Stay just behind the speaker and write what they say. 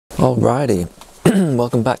Alrighty,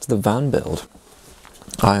 welcome back to the van build.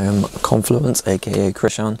 I am Confluence, aka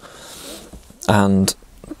Krishan, and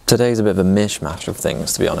today's a bit of a mishmash of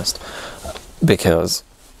things, to be honest, because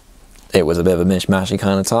it was a bit of a mishmashy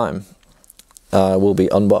kind of time. We'll be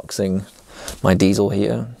unboxing my diesel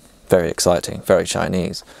heater, very exciting, very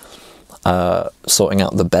Chinese, sorting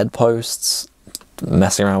out the bedposts,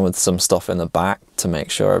 messing around with some stuff in the back to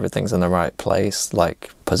make sure everything's in the right place,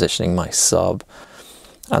 like positioning my sub,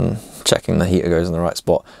 and checking the heater goes in the right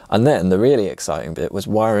spot. And then the really exciting bit was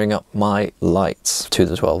wiring up my lights to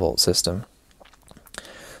the 12-volt system.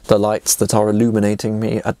 The lights that are illuminating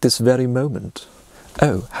me at this very moment.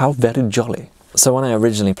 Oh, how very jolly. So when I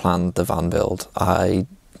originally planned the van build, I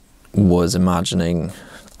was imagining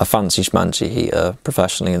a fancy schmancy heater,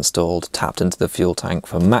 professionally installed, tapped into the fuel tank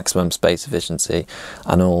for maximum space efficiency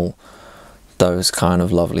and all those kind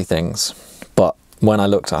of lovely things. But when I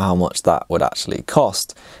looked at how much that would actually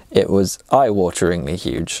cost, it was eye-wateringly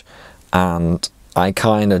huge, and I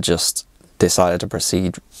kind of just decided to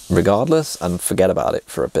proceed regardless and forget about it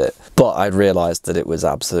for a bit. But I realised that it was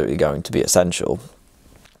absolutely going to be essential,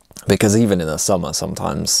 because even in the summer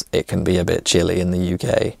sometimes it can be a bit chilly in the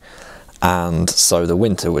UK, and so the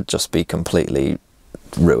winter would just be completely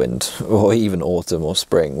ruined, or even autumn or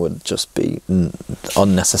spring would just be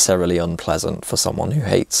unnecessarily unpleasant for someone who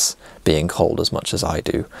hates being cold as much as I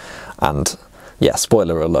do. And yeah,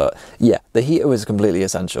 spoiler alert, yeah, the heater was completely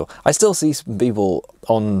essential. I still see some people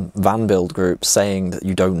on van build groups saying that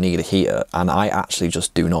you don't need a heater, and I actually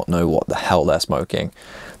just do not know what the hell they're smoking,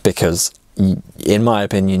 because in my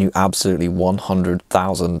opinion, you absolutely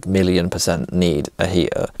 100,000 million% need a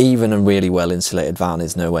heater. Even a really well insulated van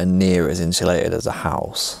is nowhere near as insulated as a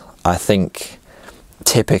house. I think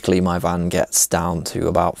typically my van gets down to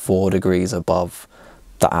about 4 degrees above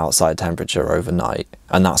the outside temperature overnight,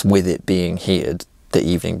 and that's with it being heated the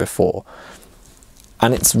evening before.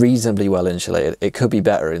 And it's reasonably well insulated. It could be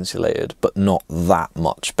better insulated, but not that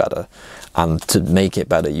much better. And to make it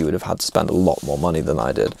better, you would have had to spend a lot more money than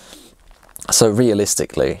I did. So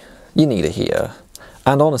realistically, you need a heater.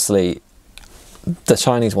 And honestly, the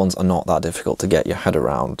Chinese ones are not that difficult to get your head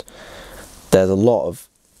around. There's a lot of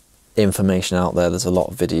information out there, there's a lot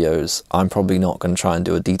of videos. I'm probably not going to try and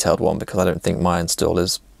do a detailed one because I don't think my install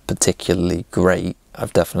is particularly great.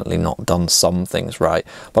 I've definitely not done some things right,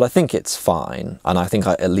 but I think it's fine, and I think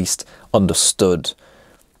I at least understood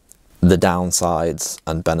the downsides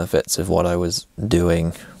and benefits of what I was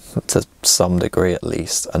doing to some degree at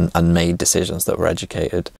least, and made decisions that were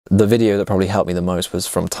educated. The video that probably helped me the most was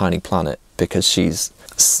from Tiny Planet, because she's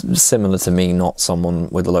similar to me, not someone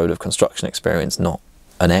with a load of construction experience, not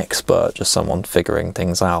an expert, just someone figuring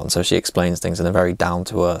things out, and so she explains things in a very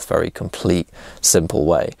down-to-earth, very complete, simple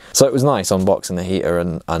way. So it was nice unboxing the heater,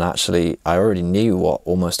 and actually I already knew what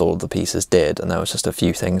almost all of the pieces did, and there was just a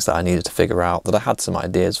few things that I needed to figure out that I had some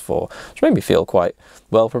ideas for, which made me feel quite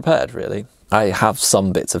well prepared, really. I have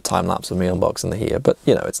some bits of time-lapse of me unboxing the heater, but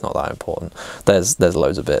you know, it's not that important. There's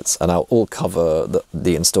loads of bits, and I'll cover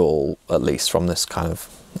the install, at least from this kind of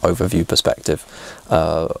overview perspective,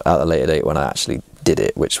 at a later date when I actually did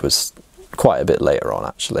it, which was quite a bit later on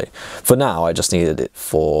actually. For now, I just needed it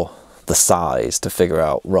for the size, to figure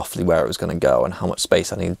out roughly where it was going to go and how much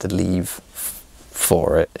space I needed to leave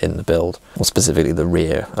for it in the build, or specifically the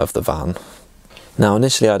rear of the van. Now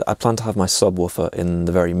initially I planned to have my subwoofer in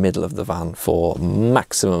the very middle of the van for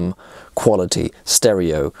maximum quality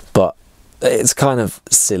stereo, but it's kind of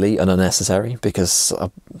silly and unnecessary because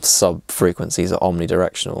sub frequencies are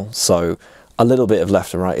omnidirectional, so a little bit of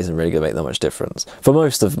left and right isn't really going to make that much difference. For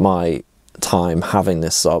most of my time having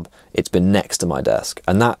this sub, it's been next to my desk,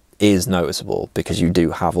 and that is noticeable because you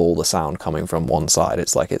do have all the sound coming from one side.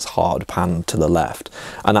 It's like it's hard panned to the left,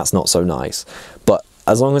 and that's not so nice. But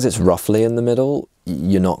as long as it's roughly in the middle,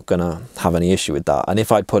 you're not gonna have any issue with that. And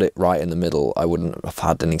if I'd put it right in the middle, I wouldn't have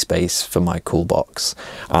had any space for my cool box,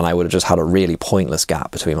 and I would have just had a really pointless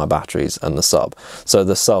gap between my batteries and the sub. So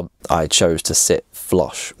the sub, I chose to sit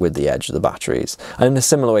flush with the edge of the batteries, and in a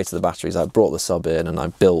similar way to the batteries, I brought the sub in and I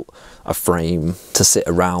built a frame to sit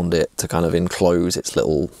around it to kind of enclose its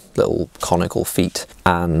little conical feet,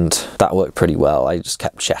 and that worked pretty well. I just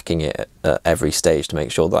kept checking it at every stage to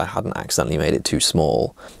make sure that I hadn't accidentally made it too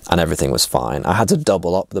small, and everything was fine. I had to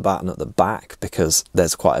double up the batten at the back because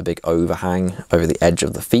there's quite a big overhang over the edge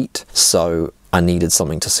of the feet, so I needed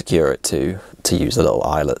something to secure it to use the little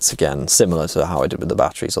eyelets again, similar to how I did with the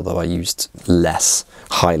batteries, although I used less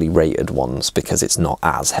highly rated ones because it's not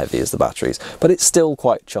as heavy as the batteries, but it's still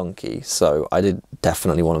quite chunky, so I did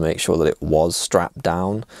definitely want to make sure that it was strapped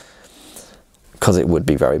down, because it would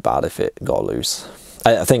be very bad if it got loose.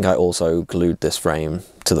 I think I also glued this frame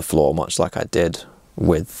to the floor, much like I did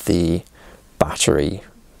with the battery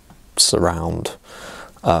surround,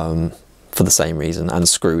 for the same reason, and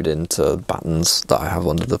screwed into battens that I have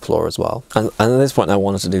under the floor as well. And at this point I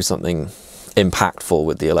wanted to do something impactful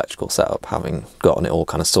with the electrical setup, having gotten it all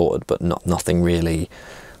kind of sorted, but nothing really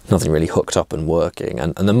hooked up and working.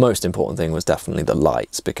 And the most important thing was definitely the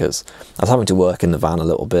lights, because I was having to work in the van a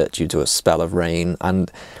little bit due to a spell of rain,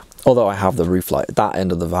 and although I have the roof light, that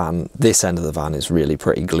end of the van, this end of the van is really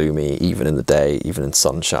pretty gloomy, even in the day, even in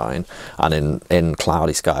sunshine, and in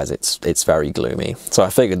cloudy skies it's very gloomy. So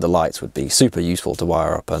I figured the lights would be super useful to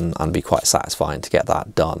wire up and be quite satisfying to get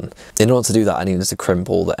that done. In order to do that, I needed to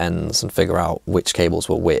crimp all the ends and figure out which cables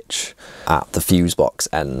were which at the fuse box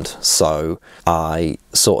end. So I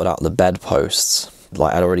sorted out the bed posts.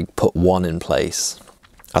 Like, I'd already put one in place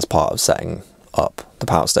as part of setting up the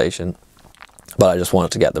power station, but I just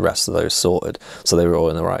wanted to get the rest of those sorted so they were all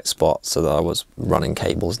in the right spot, so that I was running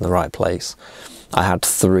cables in the right place. I had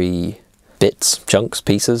 3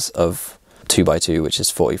 pieces of 2x2, which is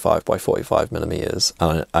 45 by 45 millimeters,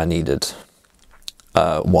 and I needed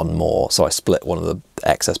one more, so I split one of the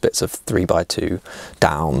excess bits of 3x2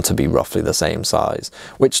 down to be roughly the same size,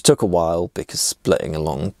 which took a while because splitting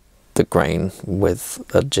along the grain with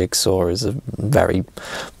a jigsaw is a very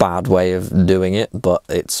bad way of doing it, but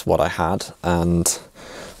it's what I had, and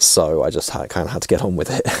so I just kind of had to get on with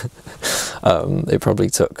it. It probably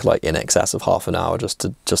took like in excess of half an hour just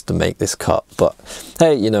to make this cut, but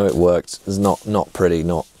hey, you know, it worked. It's not pretty,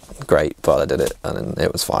 not great, but I did it and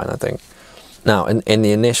it was fine, I think. Now in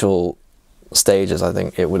the initial stages, I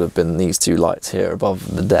think it would have been these 2 lights here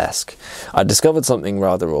above the desk. I discovered something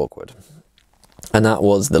rather awkward, and that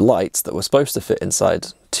was the lights that were supposed to fit inside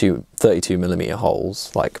 2 32mm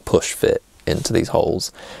holes, like push fit into these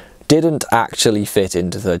holes, didn't actually fit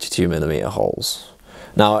into 32mm holes.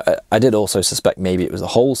 Now, I did also suspect maybe it was the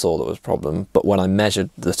hole saw that was a problem, but when I measured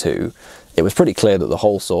the two, it was pretty clear that the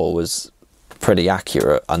hole saw was pretty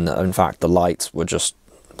accurate, and that in fact the lights were just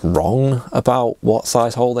wrong about what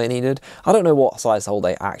size hole they needed. I don't know what size hole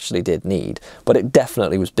they actually did need, but it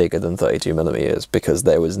definitely was bigger than 32mm, because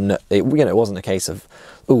there was no, it wasn't a case of,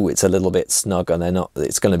 ooh, it's a little bit snug and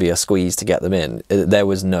it's going to be a squeeze to get them in. There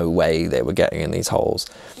was no way they were getting in these holes.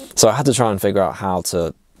 So I had to try and figure out how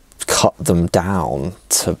to cut them down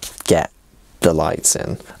to get the lights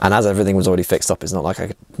in. And as everything was already fixed up, it's not like I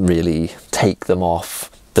could really take them off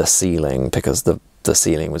the ceiling, because the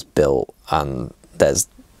ceiling was built and there's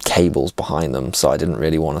cables behind them, so I didn't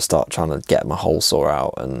really want to start trying to get my hole saw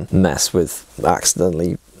out and mess with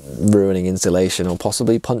accidentally ruining insulation or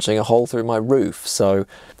possibly punching a hole through my roof. So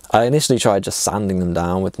I initially tried just sanding them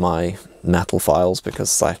down with my metal files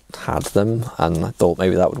because I had them and I thought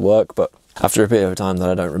maybe that would work, but after a period of time that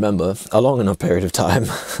I don't remember, a long enough period of time,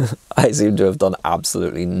 I seem to have done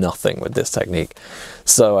absolutely nothing with this technique.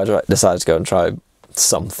 So I decided to go and try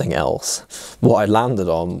something else. What I landed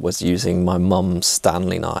on was using my mum's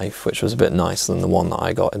Stanley knife, which was a bit nicer than the one that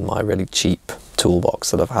I got in my really cheap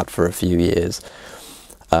toolbox that I've had for a few years.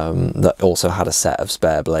 That also had a set of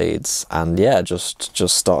spare blades, and yeah, just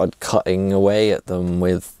started cutting away at them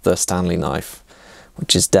with the Stanley knife,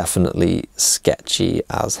 which is definitely sketchy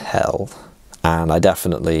as hell. And I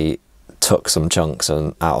definitely took some chunks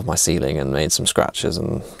out of my ceiling and made some scratches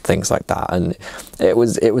and things like that, and it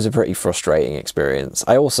was a pretty frustrating experience.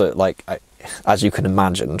 I also, as you can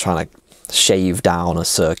imagine, trying to shave down a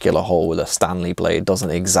circular hole with a Stanley blade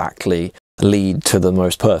doesn't exactly lead to the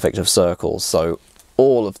most perfect of circles, so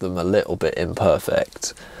all of them are a little bit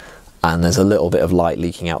imperfect, and there's a little bit of light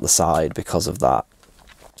leaking out the side because of that.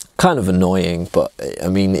 Kind of annoying, but I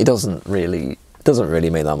mean, it doesn't really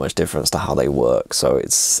make that much difference to how they work, so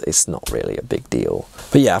it's not really a big deal.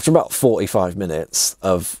 But yeah, after about 45 minutes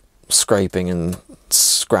of scraping and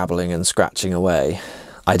scrabbling and scratching away,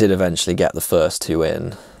 I did eventually get the first 2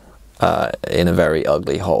 in a very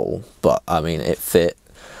ugly hole, but I mean, it fit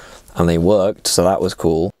and they worked, so that was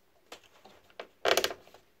cool.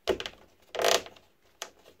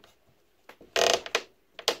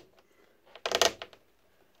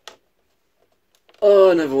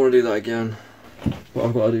 Oh, I never want to do that again. But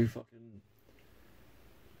I've got to do fucking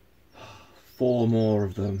 4 more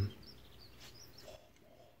of them.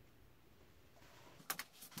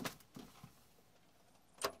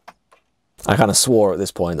 I kind of swore at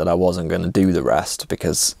this point that I wasn't going to do the rest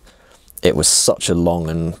because it was such a long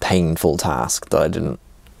and painful task that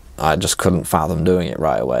I just couldn't fathom doing it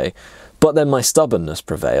right away. But then my stubbornness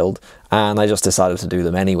prevailed, and I just decided to do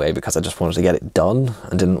them anyway because I just wanted to get it done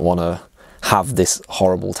and didn't want to have this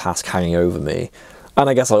horrible task hanging over me And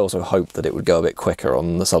I guess I also hoped that it would go a bit quicker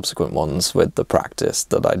on the subsequent ones with the practice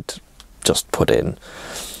that I'd just put in.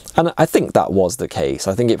 And I think that was the case.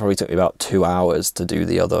 I think it probably took me about 2 hours to do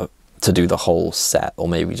the whole set, or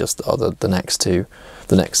maybe just the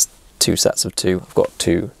next two sets of 2. I've got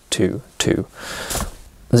 2, 2, 2.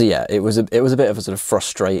 So yeah, it was a bit of a sort of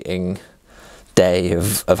frustrating day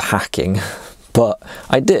of hacking, but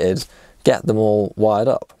I did get them all wired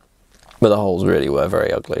up. But the holes really were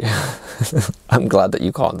very ugly. I'm glad that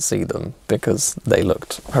you can't see them because they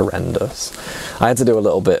looked horrendous. I had to do a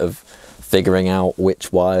little bit of figuring out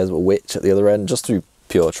which wires were which at the other end, just through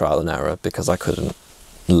pure trial and error, because I couldn't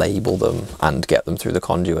label them and get them through the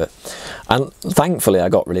conduit. And thankfully I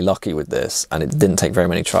got really lucky with this, and it didn't take very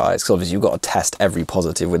many tries, because obviously you've got to test every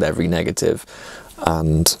positive with every negative,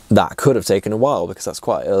 and that could have taken a while because that's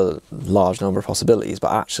quite a large number of possibilities.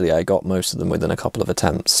 But actually I got most of them within a couple of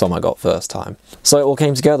attempts. Some I got first time. So it all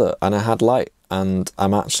came together and I had light, and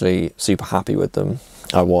I'm actually super happy with them.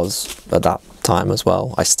 I was at that time as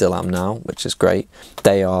well. I still am now, which is great.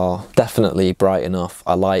 They are definitely bright enough.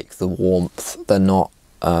 I like the warmth. They're not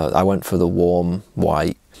I went for the warm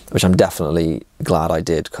white, which I'm definitely glad I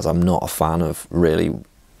did, because I'm not a fan of really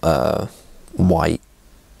white,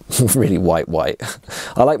 really white.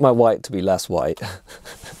 I like my white to be less white.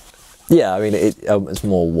 Yeah, I mean, it's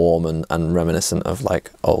more warm and reminiscent of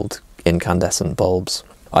like old incandescent bulbs.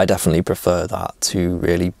 I definitely prefer that to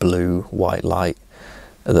really blue white light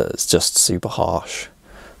that's just super harsh.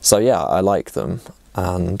 So yeah, I like them,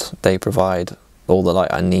 and they provide all the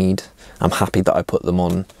light I need. I'm happy that I put them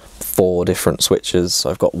on 4 different switches.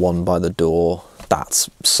 I've got one by the door.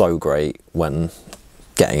 That's so great when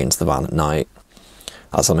getting into the van at night.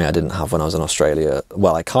 That's something I didn't have when I was in Australia.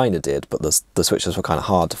 Well, I kind of did, but the switches were kind of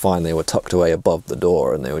hard to find. They were tucked away above the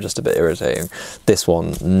door and they were just a bit irritating. This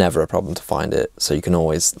one, never a problem to find it, so you can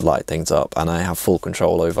always light things up, and I have full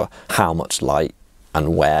control over how much light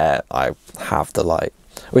and where I have the light,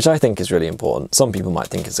 which I think is really important. Some people might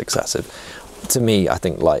think it's excessive. To me, I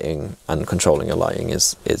think lighting and controlling your lighting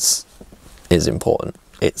is important.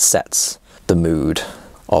 It sets the mood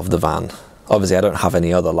of the van. Obviously, I don't have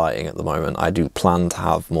any other lighting at the moment. I do plan to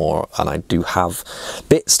have more, and I do have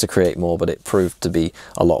bits to create more, but it proved to be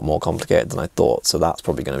a lot more complicated than I thought. So that's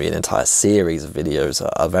probably going to be an entire series of videos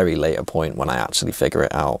at a very later point when I actually figure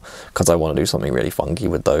it out, because I want to do something really funky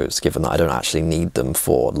with those, given that I don't actually need them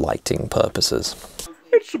for lighting purposes.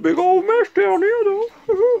 It's a big old mess down here, though.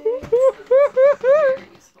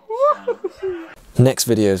 Next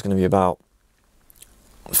video is going to be about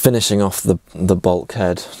finishing off the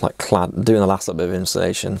bulkhead, like doing the last little bit of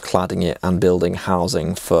installation, cladding it, and building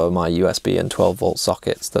housing for my USB and 12-volt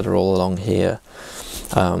sockets that are all along here.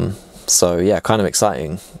 So yeah, kind of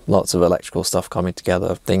exciting. Lots of electrical stuff coming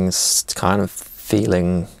together. Things kind of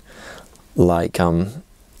feeling like I'm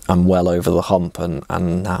well over the hump,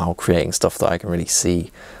 and now creating stuff that I can really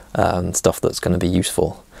see, stuff that's going to be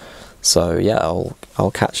useful. So yeah,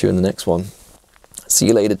 I'll catch you in the next one. See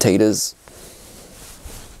you later, taters.